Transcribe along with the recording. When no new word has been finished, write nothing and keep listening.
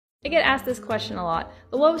I get asked this question a lot.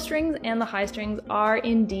 The low strings and the high strings are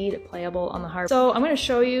indeed playable on the harp. So I'm going to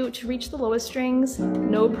show you to reach the lowest strings,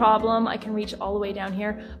 no problem. I can reach all the way down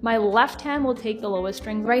here. My left hand will take the lowest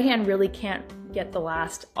string. Right hand really can't get the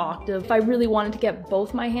last octave. If I really wanted to get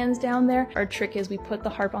both my hands down there, our trick is we put the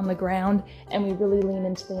harp on the ground and we really lean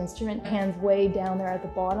into the instrument. Hands way down there at the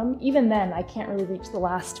bottom. Even then, I can't really reach the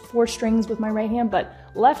last 4 strings with my right hand, but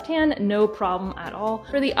left hand, no problem at all.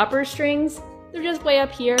 For the upper strings, they're just way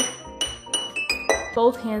up here.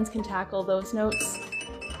 Both hands can tackle those notes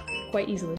quite easily.